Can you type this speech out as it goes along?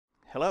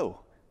Hello,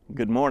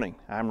 good morning.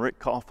 I'm Rick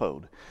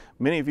Kaufhold.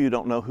 Many of you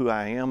don't know who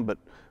I am, but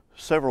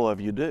several of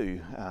you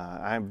do.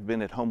 I've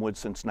been at Homewood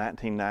since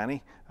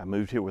 1990. I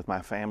moved here with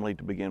my family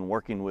to begin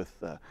working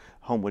with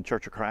Homewood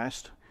Church of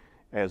Christ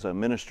as a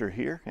minister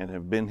here, and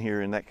have been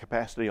here in that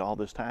capacity all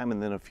this time.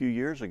 And then a few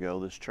years ago,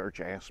 this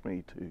church asked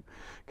me to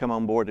come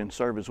on board and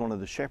serve as one of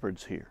the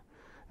shepherds here.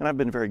 And I've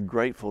been very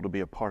grateful to be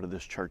a part of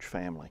this church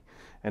family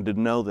and to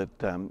know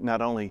that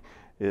not only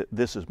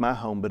this is my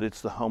home, but it's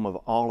the home of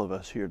all of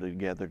us here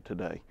together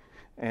today.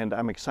 And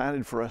I'm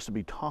excited for us to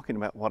be talking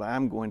about what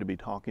I'm going to be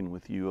talking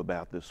with you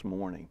about this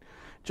morning.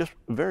 Just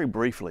very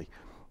briefly,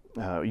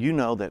 you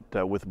know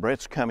that with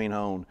Brett's coming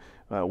on,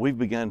 we've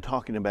begun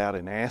talking about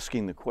and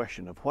asking the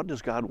question of what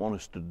does God want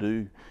us to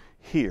do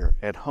here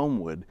at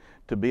Homewood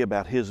to be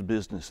about His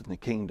business in the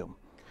kingdom.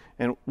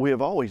 And we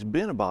have always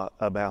been about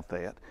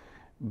that,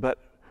 but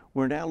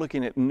we're now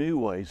looking at new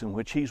ways in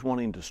which He's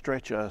wanting to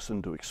stretch us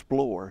and to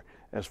explore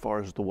as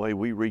far as the way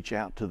we reach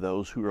out to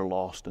those who are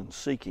lost and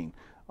seeking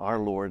our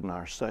Lord and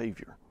our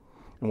Savior.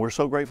 And we're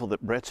so grateful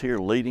that Brett's here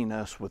leading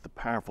us with the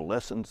powerful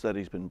lessons that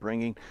he's been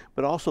bringing,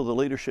 but also the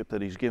leadership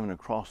that he's given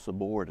across the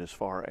board as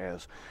far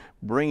as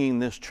bringing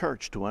this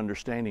church to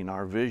understanding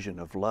our vision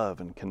of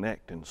love and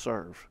connect and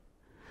serve.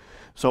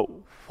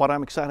 So what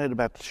I'm excited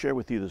about to share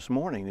with you this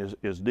morning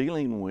is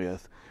dealing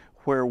with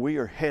where we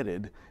are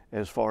headed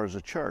as far as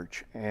a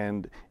church.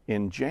 And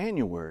in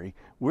January,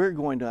 we're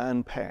going to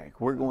unpack,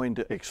 we're going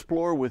to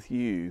explore with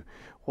you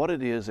what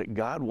it is that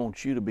God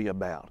wants you to be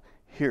about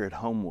here at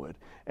Homewood,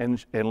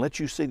 and let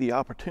you see the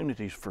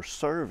opportunities for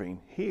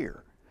serving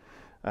here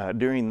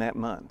during that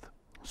month.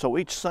 So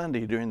each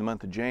Sunday during the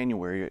month of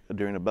January,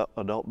 during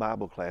adult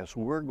Bible class,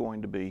 we're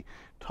going to be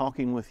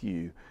talking with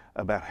you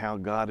about how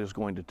God is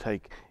going to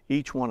take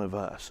each one of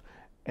us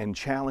and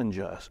challenge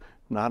us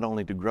not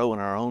only to grow in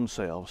our own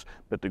selves,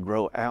 but to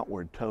grow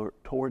outward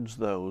towards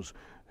those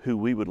who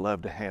we would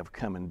love to have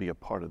come and be a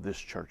part of this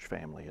church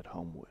family at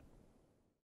Homewood.